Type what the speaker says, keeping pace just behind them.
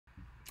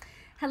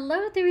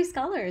Hello, theory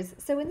scholars!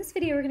 So in this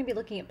video, we're going to be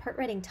looking at part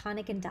writing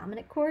tonic and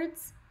dominant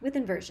chords with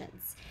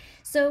inversions.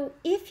 So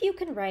if you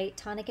can write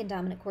tonic and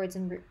dominant chords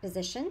in root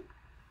position,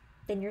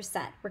 then you're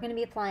set. We're going to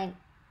be applying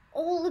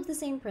all of the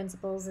same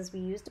principles as we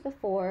used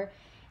before.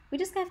 We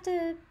just have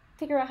to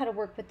figure out how to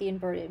work with the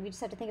inverted. We just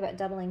have to think about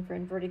doubling for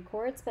inverted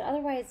chords, but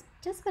otherwise,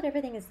 just about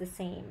everything is the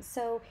same.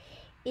 So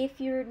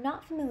if you're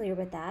not familiar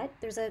with that,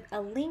 there's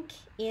a link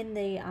in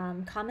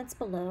the comments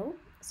below.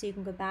 So you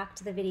can go back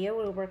to the video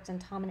where we worked on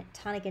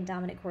tonic and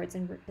dominant chords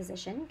in root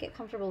position, get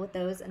comfortable with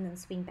those, and then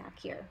swing back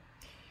here.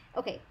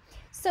 Okay,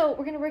 so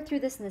we're going to work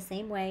through this in the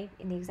same way,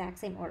 in the exact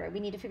same order.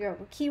 We need to figure out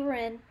what key we're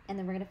in, and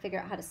then we're going to figure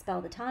out how to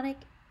spell the tonic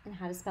and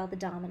how to spell the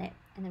dominant.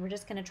 And then we're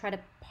just going to try to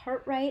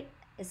part write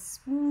as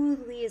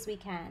smoothly as we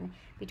can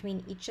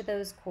between each of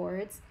those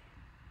chords,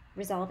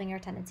 resolving our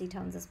tendency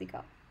tones as we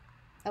go.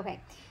 Okay,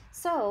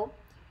 so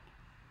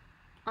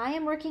I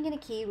am working in a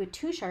key with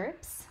two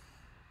sharps.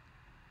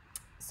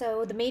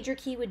 So the major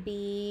key would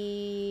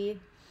be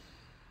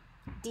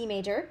D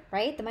major,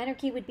 right? The minor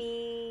key would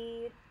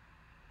be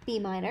B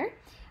minor.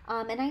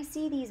 And I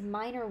see these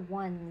minor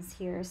ones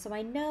here. So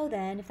I know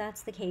then, if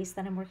that's the case,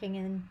 then I'm working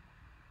in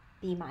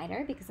B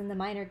minor, because in the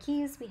minor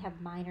keys, we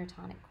have minor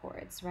tonic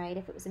chords, right?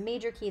 If it was a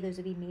major key, those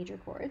would be major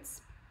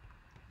chords.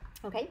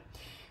 Okay,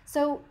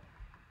 so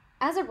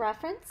as a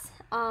reference,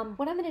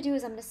 what I'm going to do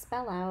is I'm going to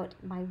spell out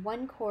my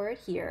one chord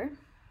here,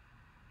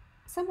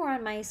 somewhere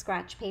on my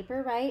scratch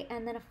paper, right?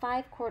 And then a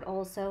 5 chord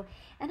also.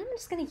 And I'm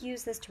just going to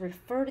use this to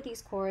refer to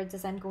these chords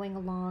as I'm going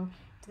along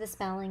to the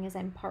spelling as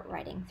I'm part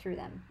writing through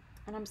them.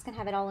 And I'm just going to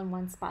have it all in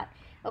one spot.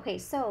 Okay,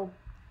 so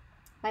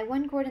my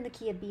one chord in the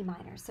key of B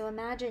minor. So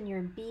imagine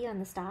your B on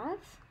the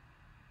staff,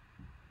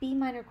 B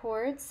minor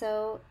chord.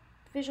 So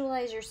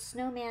visualize your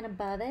snowman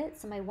above it.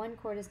 So my one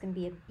chord is going to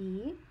be a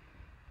B,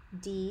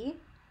 D,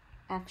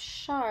 F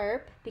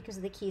sharp because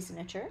of the key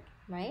signature,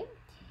 right?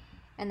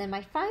 And then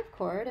my 5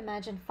 chord,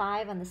 imagine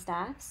 5 on the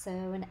staff, so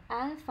an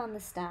F on the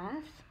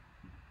staff.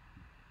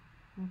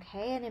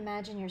 Okay, and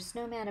imagine your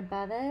snowman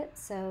above it,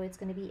 so it's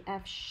going to be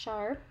F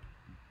sharp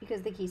because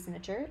of the key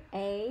signature,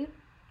 A,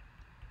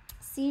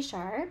 C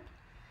sharp.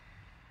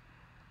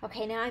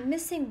 Okay, now I'm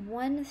missing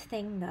one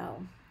thing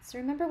though. So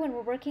remember, when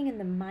we're working in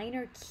the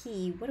minor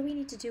key, what do we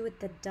need to do with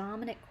the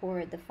dominant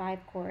chord, the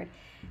 5 chord?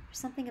 There's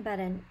something about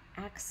an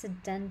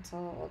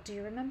accidental. Do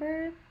you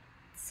remember?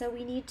 So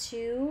we need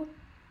to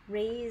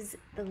raise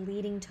the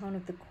leading tone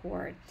of the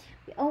chord.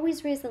 We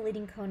always raise the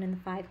leading tone in the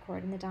 5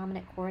 chord, in the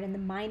dominant chord, in the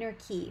minor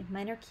key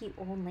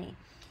only.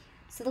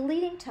 So the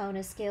leading tone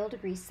is scale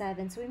degree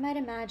 7. So we might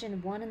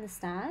imagine 1 in the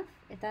staff.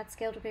 If that's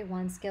scale degree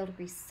 1, scale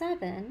degree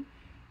 7,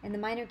 and the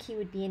minor key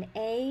would be an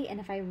A, and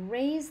if I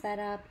raise that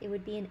up, it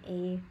would be an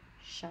A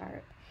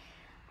sharp.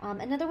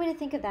 Another way to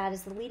think of that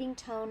is the leading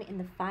tone in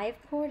the 5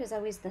 chord is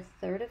always the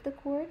third of the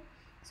chord.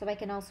 So I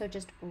can also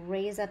just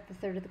raise up the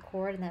third of the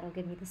chord, and that'll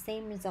give me the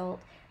same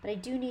result. But I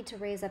do need to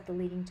raise up the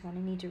leading tone.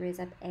 I need to raise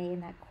up A in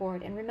that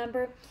chord. And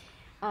remember,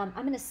 I'm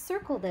going to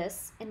circle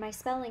this in my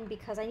spelling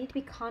because I need to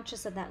be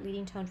conscious of that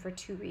leading tone for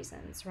 2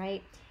 reasons,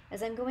 right?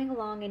 As I'm going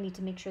along, I need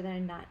to make sure that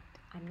I'm not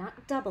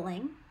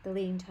doubling the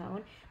leading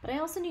tone, but I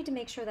also need to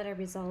make sure that I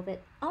resolve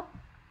it up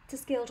to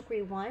scale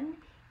degree 1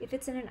 if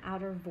it's in an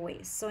outer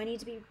voice. So I need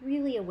to be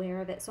really aware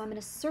of it. So I'm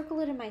going to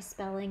circle it in my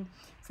spelling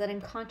so that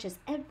I'm conscious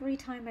every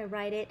time I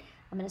write it.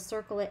 I'm going to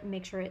circle it and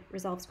make sure it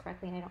resolves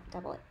correctly and I don't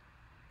double it.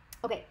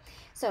 Okay,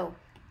 so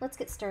let's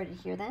get started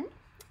here then.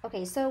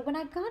 Okay, so when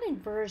I've got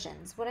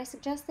inversions, what I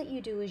suggest that you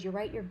do is you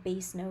write your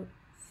bass note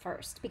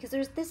first, because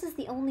this is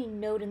the only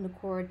note in the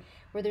chord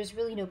where there's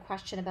really no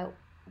question about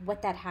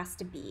what that has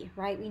to be,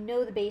 right? We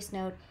know the bass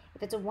note,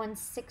 if it's a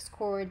 1/6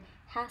 chord,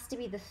 has to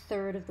be the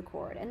third of the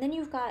chord. And then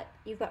you've got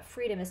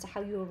freedom as to how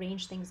you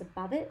arrange things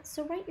above it.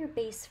 So write your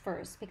bass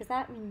first, because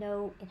that we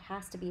know it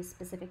has to be a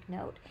specific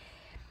note.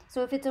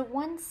 So if it's a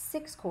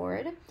 1/6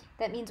 chord,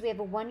 that means we have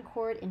a 1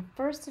 chord in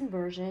first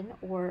inversion,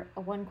 or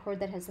a 1 chord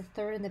that has a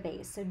third in the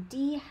bass. So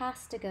D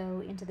has to go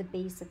into the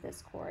bass of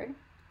this chord.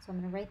 So I'm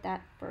going to write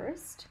that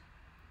first.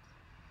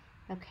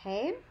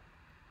 Okay.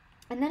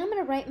 And then I'm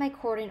going to write my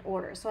chord in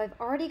order. So I've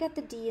already got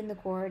the D in the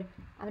chord.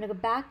 I'm going to go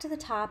back to the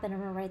top and I'm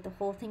going to write the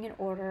whole thing in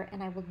order,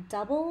 and I will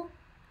double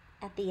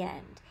at the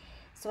end.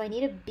 So I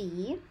need a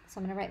B, so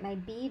I'm going to write my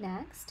B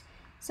next.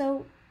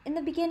 So in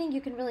the beginning,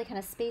 you can really kind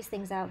of space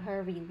things out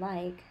however you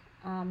like.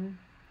 I'm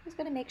just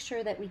going to make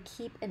sure that we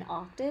keep an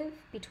octave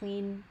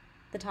between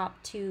the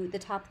top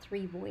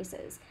 3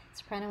 voices,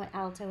 soprano and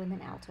alto, and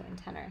then alto and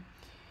tenor.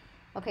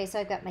 Okay, so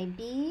I've got my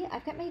B,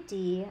 I've got my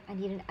D, I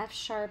need an F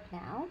sharp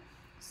now.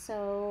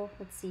 So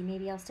let's see,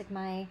 maybe I'll stick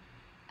my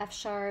F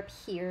sharp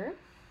here.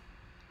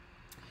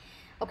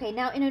 Okay,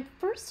 now in a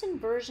first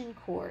inversion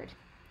chord,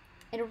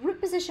 in a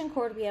root position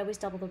chord, we always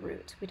double the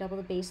root. We double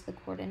the bass of the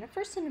chord. In a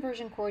first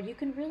inversion chord, you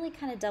can really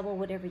kind of double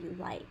whatever you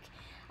like.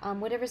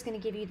 Whatever's going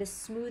to give you the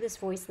smoothest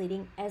voice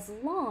leading, as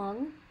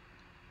long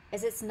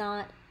as it's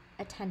not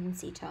a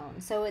tendency tone.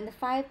 So in the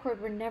 5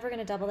 chord, we're never going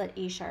to double that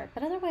A sharp,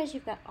 but otherwise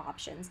you've got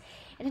options.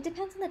 And it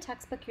depends on the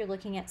textbook you're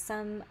looking at.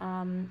 Some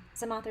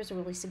authors will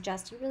really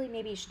suggest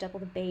maybe you should double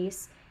the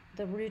bass,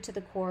 the root of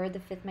the chord. The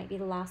fifth might be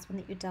the last one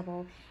that you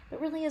double,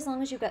 but really as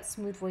long as you've got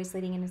smooth voice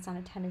leading and it's on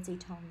a tendency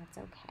tone, that's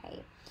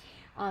okay.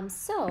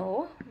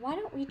 So why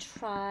don't we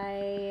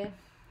try,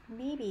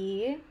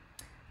 maybe,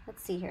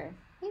 let's see here.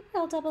 Maybe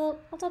I'll double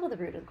the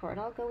root of the chord.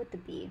 I'll go with the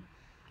B.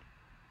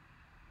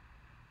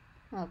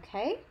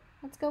 Okay,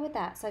 let's go with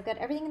that. So I've got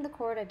everything in the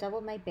chord. I've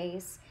doubled my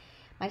bass.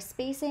 My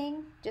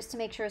spacing, just to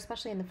make sure,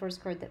 especially in the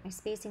first chord, that my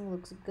spacing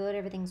looks good.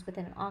 Everything's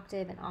within an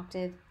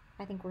octave.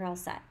 I think we're all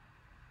set.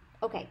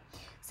 Okay,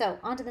 so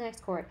on to the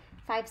next chord,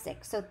 5,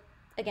 6. So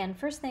again,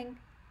 first thing,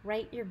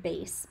 write your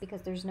bass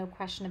because there's no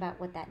question about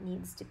what that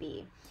needs to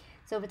be.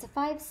 So if it's a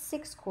 5,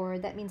 6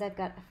 chord, that means I've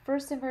got a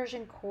first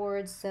inversion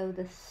chord, so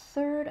the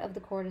third of the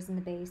chord is in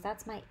the bass.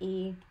 That's my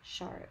A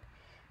sharp.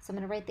 So I'm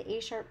going to write the A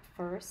sharp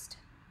first,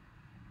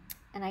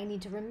 and I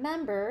need to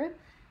remember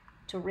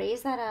to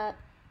raise that up.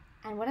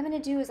 And what I'm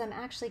going to do is I'm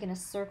actually going to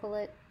circle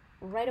it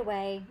right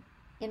away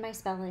in my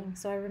spelling.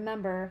 So I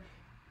remember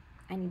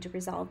I need to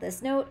resolve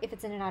this note if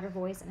it's in an outer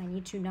voice, and I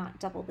need to not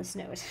double this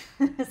note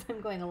as I'm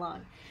going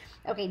along.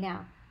 Okay,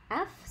 now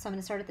F. So I'm going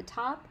to start at the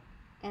top,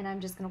 and I'm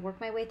just going to work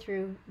my way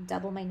through,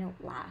 double my note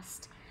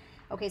last.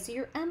 Okay, so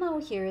your MO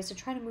here is to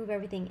try to move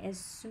everything as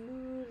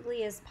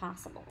smoothly as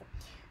possible.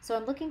 So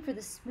I'm looking for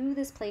the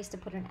smoothest place to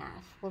put an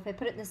F. Well, if I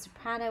put it in the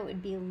soprano, it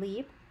would be a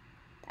leap.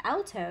 The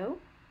alto,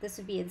 this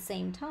would be the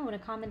same tone, a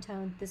common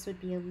tone, this would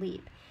be a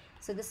leap.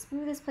 So the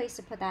smoothest place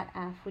to put that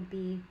F would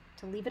be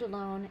to leave it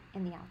alone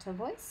in the alto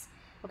voice.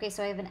 Okay,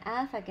 so I have an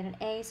F, I've got an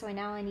A, so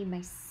now I need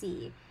my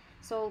C.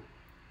 So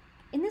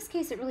in this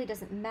case, it really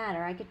doesn't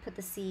matter. I could put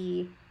the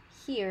C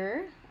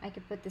here, I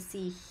could put the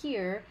C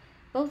here.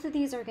 Both of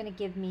these are going to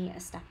give me a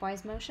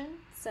stepwise motion.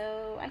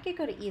 So I could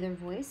go to either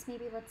voice.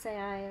 Maybe let's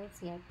I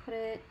put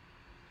it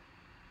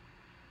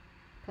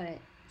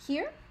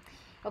here.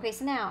 Okay,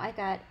 so now I've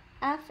got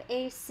F,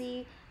 A,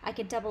 C. I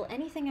could double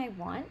anything I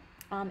want,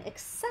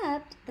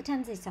 except the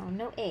tendency tone,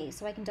 no A.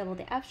 So I can double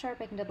the F sharp,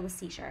 I can double the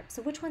C sharp.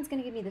 So which one's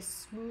going to give me the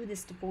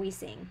smoothest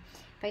voicing?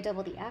 If I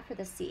double the F or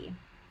the C?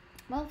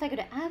 Well, if I go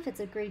to F, it's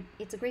a great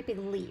big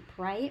leap,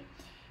 right?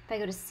 If I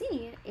go to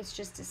C, it's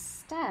just a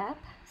step.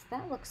 So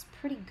that looks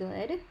pretty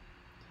good.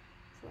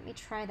 So let me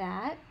try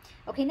that.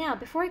 Okay, now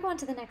before I go on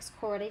to the next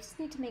chord, I just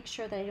need to make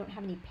sure that I don't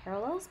have any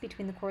parallels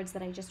between the chords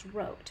that I just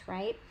wrote,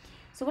 right?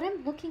 So what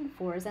I'm looking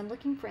for is I'm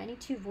looking for any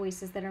two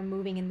voices that are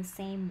moving in the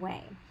same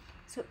way.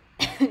 So,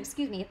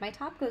 excuse me, if my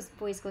top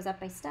voice goes up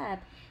by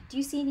step, do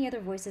you see any other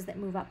voices that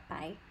move up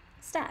by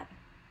step?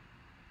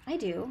 I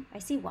do. I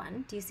see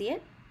one. Do you see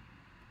it?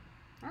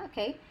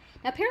 Okay.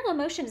 Now, parallel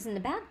motion isn't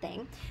a bad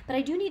thing, but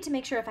I do need to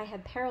make sure if I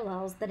have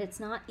parallels that it's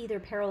not either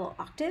parallel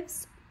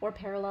octaves or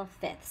parallel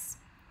fifths.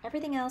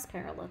 Everything else,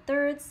 parallel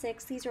thirds,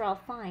 sixths, these are all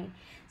fine.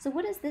 So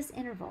what is this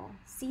interval?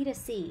 C to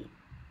C.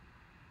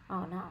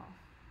 Oh, no.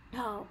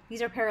 No,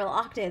 these are parallel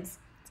octaves.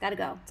 It's got to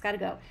go. It's got to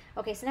go.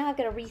 Okay, so now I've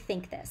got to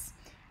rethink this.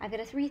 I've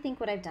got to rethink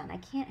what I've done. I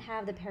can't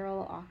have the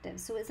parallel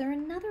octaves. So is there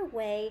another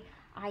way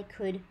I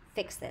could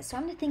fix this? So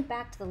I'm going to think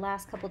back to the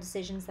last couple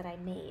decisions that I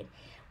made.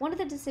 One of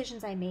the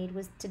decisions I made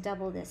was to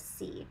double this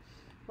C.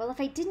 Well, if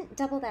I didn't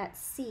double that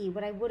C,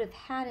 what I would have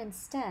had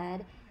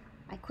instead,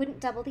 I couldn't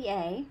double the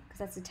A, because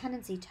that's a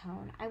tendency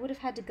tone. I would have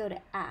had to go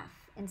to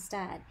F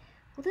instead.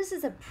 Well, this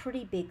is a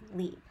pretty big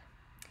leap.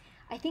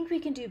 I think we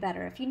can do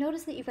better. If you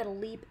notice that you've got a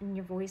leap in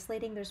your voice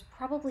leading, there's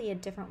probably a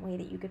different way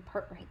that you could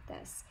part-write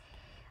this.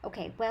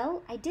 Okay,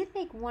 well, I did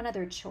make one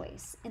other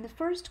choice. In the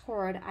first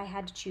chord, I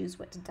had to choose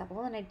what to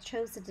double, and I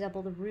chose to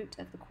double the root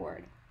of the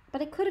chord.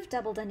 But I could have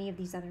doubled any of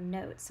these other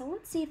notes, so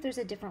let's see if there's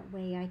a different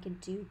way I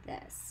could do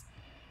this.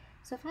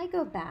 So if I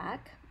go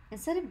back,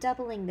 instead of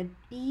doubling the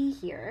B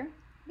here,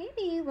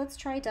 maybe let's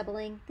try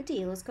doubling the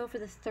D. Let's go for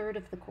the third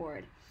of the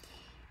chord.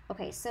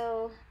 Okay,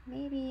 so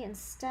maybe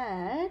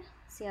instead,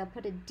 see, I'll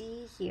put a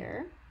D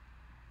here.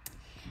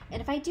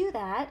 And if I do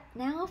that,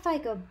 now if I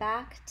go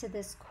back to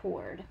this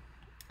chord,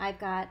 I've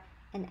got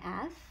an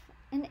F,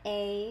 an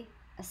A,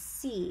 a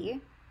C,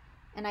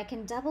 and I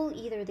can double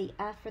either the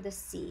F or the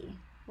C.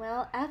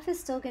 Well, F is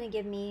still going to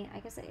give me, I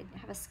guess I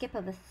have a skip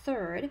of a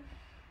third.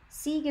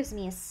 C gives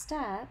me a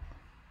step.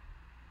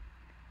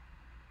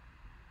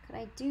 Could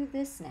I do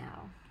this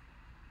now?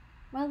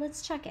 Well,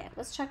 let's check it.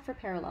 Let's check for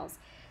parallels.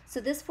 So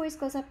this voice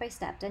goes up by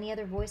step. Any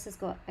other voices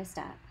go up by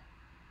step?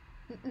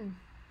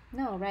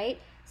 No, right?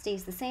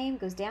 Stays the same,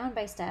 goes down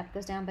by step,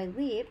 goes down by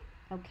leap.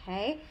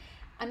 Okay.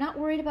 I'm not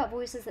worried about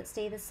voices that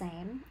stay the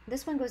same.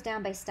 This one goes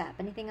down by step.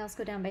 Anything else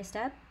go down by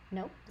step?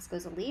 Nope. This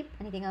goes a leap.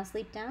 Anything else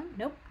leap down?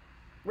 Nope.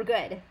 We're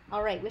good.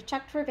 All right, we've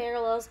checked for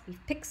parallels.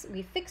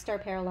 We've fixed our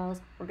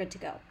parallels. We're good to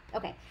go.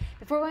 Okay,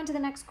 before we go on to the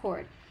next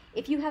chord,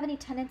 if you have any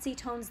tendency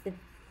tones, the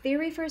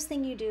very first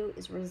thing you do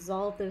is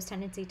resolve those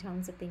tendency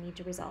tones if they need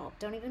to resolve.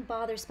 Don't even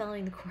bother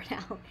spelling the chord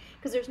out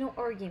because there's no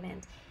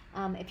argument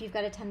if you've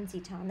got a tendency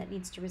tone that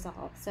needs to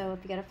resolve. So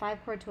if you got a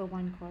 5 chord to a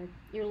 1 chord,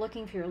 you're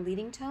looking for your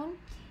leading tone.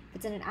 If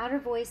it's in an outer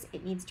voice,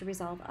 it needs to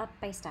resolve up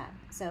by step.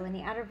 So in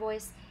the outer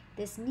voice,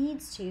 this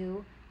needs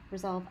to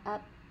resolve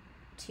up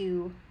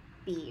to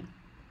B.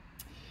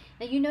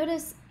 Now you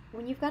notice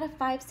when you've got a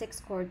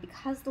 5-6 chord,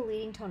 because the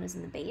leading tone is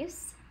in the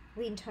bass,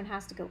 leading tone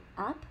has to go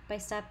up by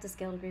step to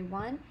scale degree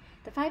 1.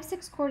 The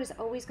 5/6 chord is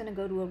always going to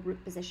go to a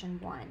root position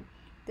 1.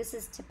 This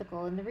is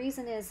typical, and the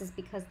reason is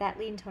because that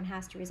leading tone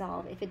has to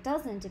resolve. If it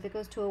doesn't, if it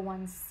goes to a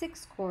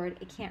 1/6 chord,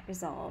 it can't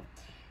resolve,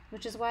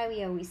 which is why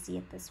we always see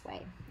it this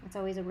way. It's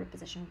always a root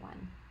position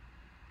 1.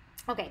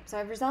 Okay, so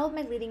I've resolved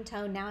my leading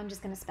tone. Now I'm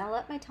just going to spell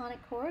out my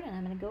tonic chord, and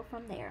I'm going to go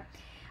from there.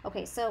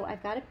 Okay, so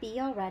I've got a B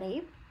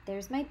already.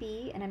 There's my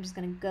B, and I'm just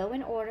going to go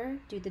in order,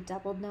 do the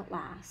doubled note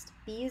last.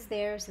 B is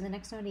there, so the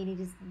next note I need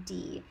is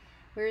D.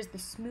 Where is the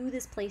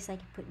smoothest place I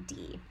could put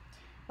D?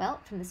 Well,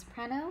 from the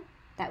soprano,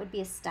 that would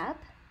be a step.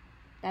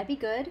 That'd be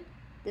good.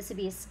 This would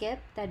be a skip.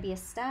 That'd be a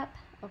step.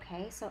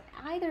 Okay, so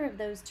either of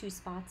those two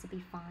spots would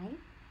be fine.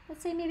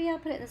 Let's say maybe I'll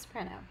put it in the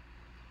soprano.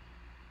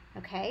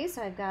 Okay,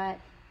 so I've got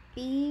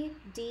B,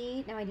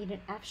 D. Now I need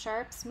an F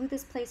sharp.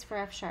 Smoothest place for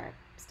F sharp.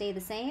 Stay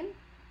the same.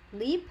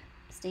 Leap,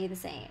 stay the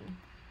same.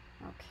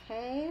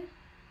 Okay.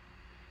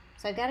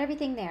 So I've got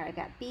everything there. I've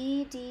got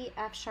B, D,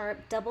 F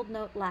sharp, doubled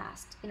note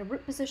last. In a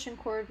root position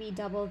chord, we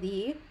double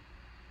the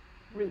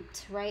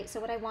root, right? So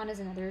what I want is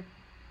another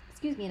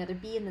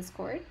B in this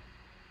chord.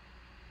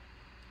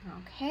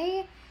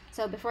 Okay,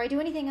 so before I do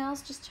anything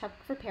else, just check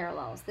for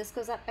parallels. This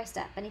goes up by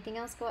step. Anything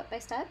else go up by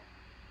step?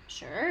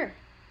 Sure.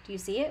 Do you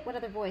see it? What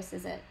other voice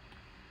is it?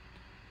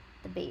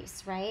 The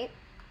bass, right?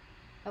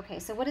 Okay,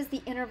 so what is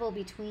the interval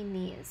between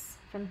these?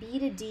 From B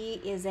to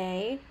D is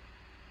a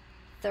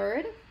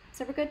third,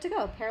 so we're good to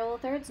go. Parallel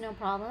thirds, no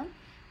problem.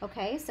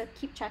 Okay, so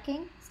keep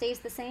checking. Stays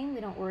the same, we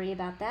don't worry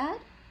about that.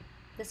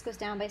 This goes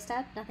down by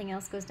step, nothing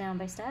else goes down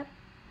by step.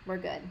 We're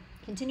good.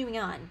 Continuing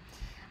on.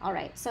 All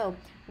right, so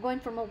we're going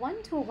from a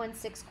 1 to a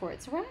 1/6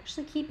 chord. So we're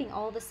actually keeping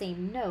all the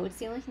same notes.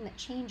 The only thing that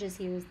changes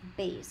here is the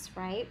bass,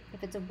 right?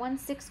 If it's a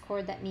 1/6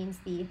 chord, that means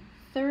the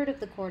third of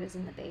the chord is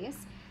in the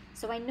bass.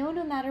 So I know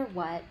no matter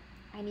what,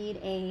 I need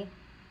a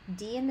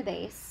D in the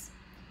bass.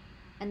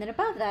 And then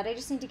above that, I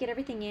just need to get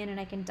everything in and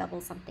I can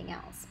double something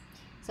else.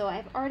 So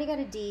I've already got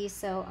a D,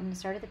 so I'm gonna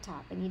start at the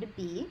top. I need a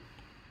B.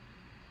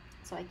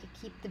 So I could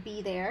keep the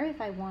B there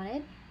if I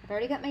wanted. I've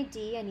already got my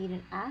D, I need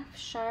an F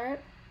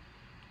sharp.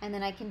 And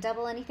then I can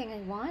double anything I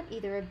want,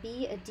 either a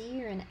B, a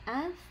D, or an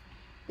F.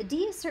 The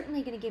D is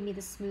certainly going to give me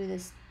the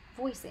smoothest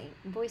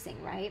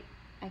voicing, right?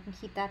 I can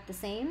keep that the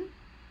same.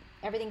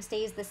 Everything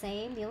stays the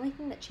same. The only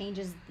thing that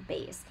changes is the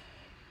bass.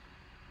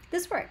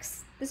 This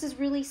works. This is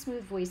really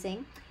smooth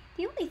voicing.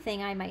 The only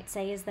thing I might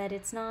say is that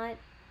it's not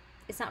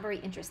very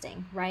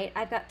interesting, right?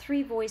 I've got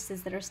 3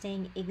 voices that are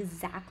staying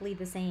exactly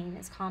the same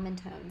as common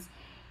tones.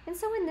 And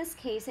so in this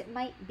case, it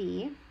might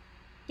be,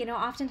 you know,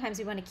 oftentimes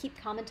we want to keep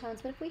common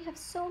tones, but if we have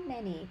so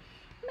many,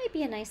 it might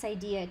be a nice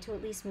idea to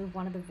at least move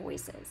one of the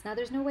voices. Now,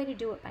 there's no way to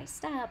do it by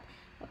step,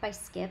 but by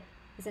skip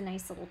is a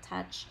nice little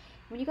touch.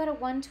 When you got a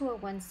 1 to a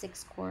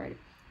 1/6 chord,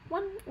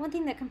 one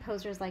thing that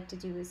composers like to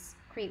do is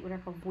create what are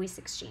called voice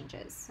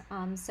exchanges.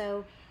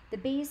 So the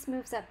bass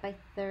moves up by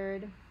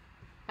third.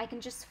 I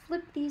can just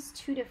flip these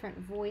 2 different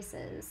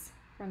voices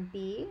from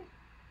B,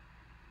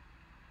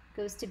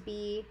 goes to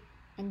B,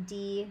 and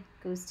D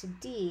goes to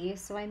D,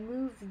 so I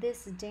move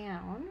this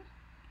down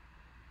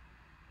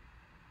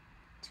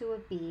to a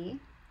B.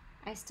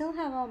 I still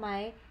have all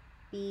my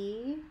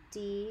B,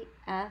 D,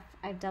 F.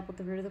 I've doubled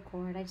the root of the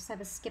chord. I just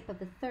have a skip of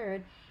the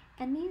third,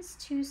 and these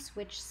 2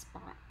 switch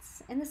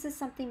spots. And this is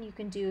something you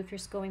can do if you're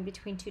going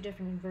between 2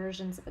 different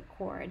inversions of a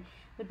chord,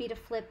 would be to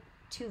flip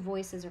 2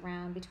 voices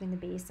around between the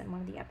bass and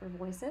one of the upper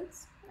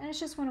voices. And it's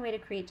just one way to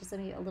create just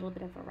maybe a little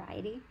bit of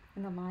variety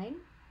in the line.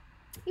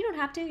 You don't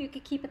have to. You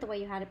could keep it the way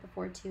you had it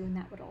before too, and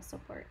that would also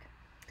work.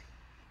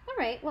 All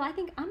right, well, I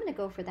think I'm going to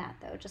go for that,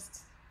 though,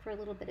 just for a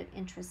little bit of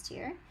interest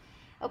here.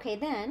 Okay,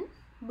 then,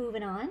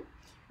 moving on.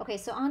 Okay,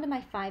 so on to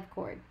my 5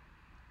 chord.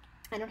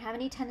 I don't have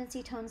any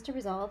tendency tones to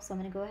resolve, so I'm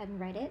going to go ahead and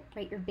write it.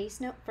 Write your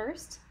bass note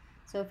first.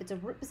 So if it's a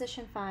root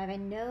position 5, I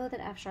know that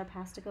F sharp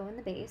has to go in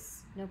the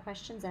bass. No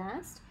questions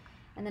asked.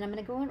 And then I'm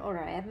going to go in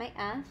order. I have my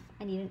F.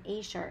 I need an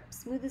A sharp.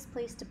 Smoothest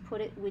place to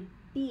put it would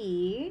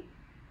be,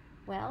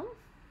 well,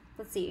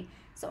 let's see.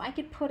 So I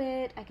could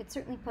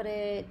certainly put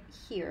it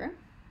here,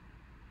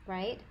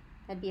 right?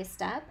 That'd be a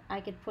step. I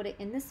could put it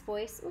in this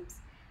voice. Oops.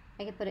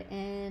 I could put it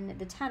in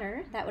the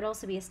tenor. That would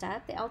also be a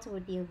step. The alto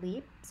would be a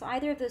leap. So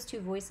either of those 2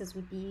 voices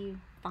would be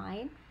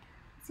fine.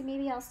 So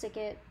maybe I'll stick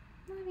it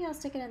in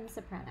the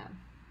soprano.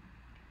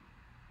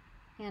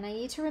 And I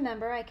need to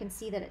remember, I can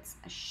see that it's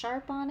a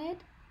sharp on it,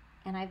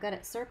 and I've got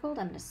it circled.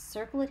 I'm going to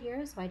circle it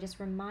here, so I just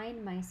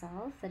remind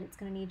myself that it's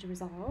going to need to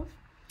resolve.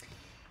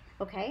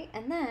 Okay,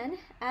 and then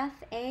F,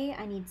 A,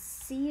 I need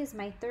C as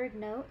my 3rd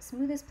note.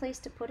 Smoothest place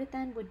to put it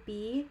then would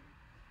be,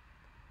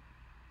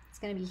 it's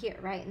going to be here,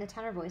 right, in the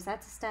tenor voice.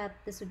 That's a step.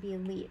 This would be a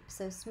leap.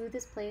 So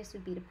smoothest place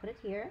would be to put it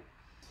here.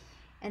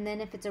 And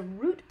then if it's a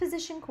root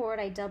position chord,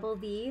 I double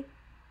the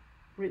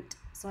root.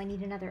 So I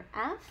need another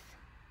F.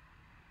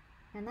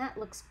 And that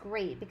looks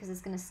great because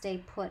it's going to stay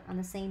put on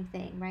the same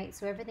thing, right?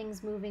 So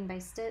everything's moving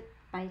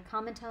by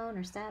common tone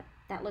or step.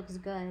 That looks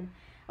good.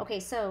 Okay,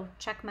 so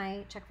check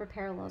for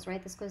parallels,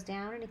 right? This goes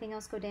down. Anything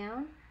else go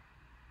down?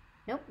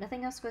 Nope,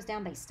 nothing else goes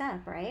down by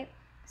step, right?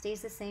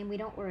 stays the same. We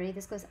don't worry.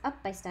 This goes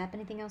up by step.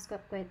 Anything else go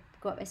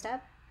up by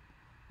step?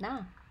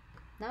 Nah.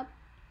 Nope.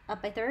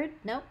 Up by third?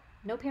 Nope.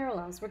 No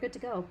parallels. We're good to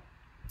go.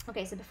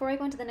 Okay, so before I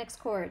go into the next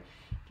chord,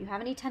 if you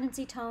have any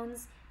tendency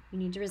tones, you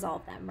need to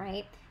resolve them,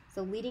 right?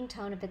 So leading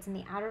tone, if it's in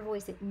the outer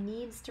voice, it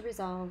needs to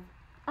resolve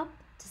up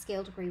to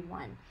scale degree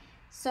 1.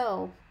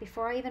 So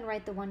before I even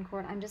write the 1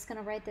 chord, I'm just going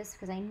to write this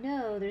because I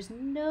know there's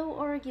no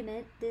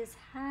argument. This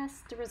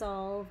has to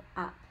resolve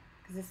up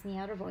because it's in the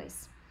outer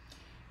voice.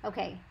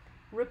 Okay,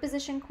 root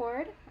position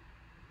chord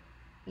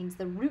means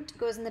the root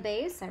goes in the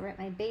bass. I write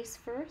my bass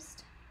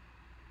first.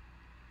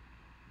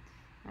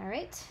 All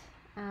right,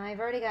 I've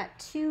already got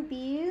 2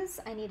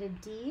 B's. I need a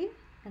D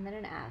and then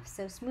an F.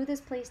 So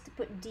smoothest place to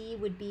put D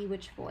would be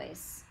which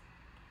voice?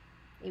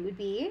 It would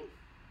be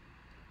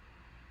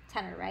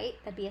tenor, right?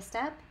 That'd be a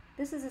step.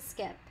 This is a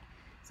skip.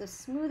 So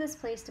smoothest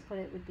place to put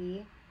it would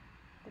be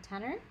the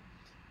tenor.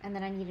 And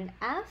then I need an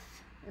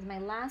F as my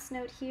last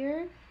note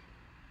here.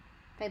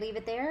 If I leave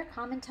it there,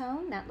 common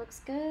tone, that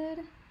looks good.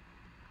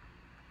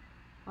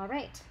 All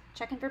right,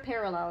 checking for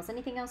parallels.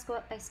 Anything else go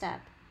up by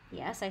step?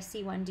 Yes, I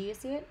see one. Do you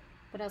see it?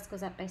 What else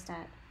goes up by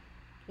step?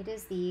 It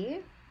is the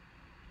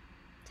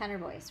tenor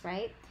voice,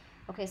 right?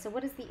 Okay, so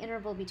what is the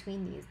interval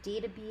between these? D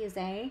to B is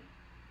a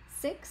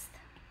 6th.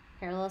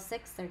 Parallel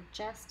 6th are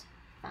just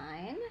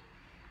fine.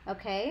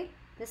 Okay,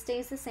 this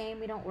stays the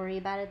same. We don't worry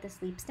about it.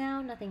 This leaps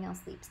down. Nothing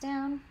else leaps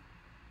down.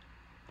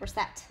 We're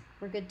set.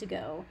 We're good to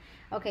go.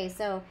 Okay,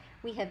 so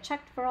we have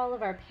checked for all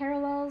of our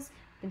parallels.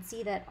 You can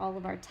see that all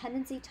of our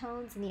tendency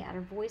tones in the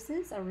outer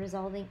voices are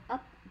resolving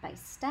up by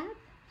step.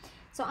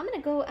 So I'm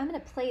gonna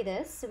play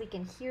this so we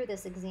can hear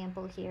this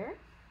example here.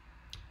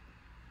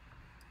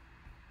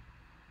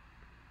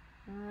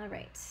 All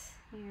right,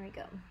 here we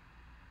go.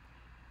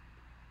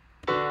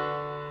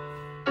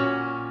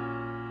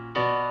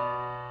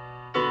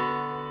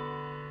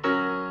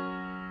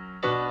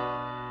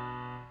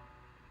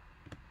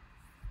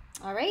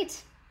 All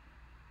right,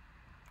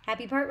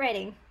 happy part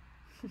writing.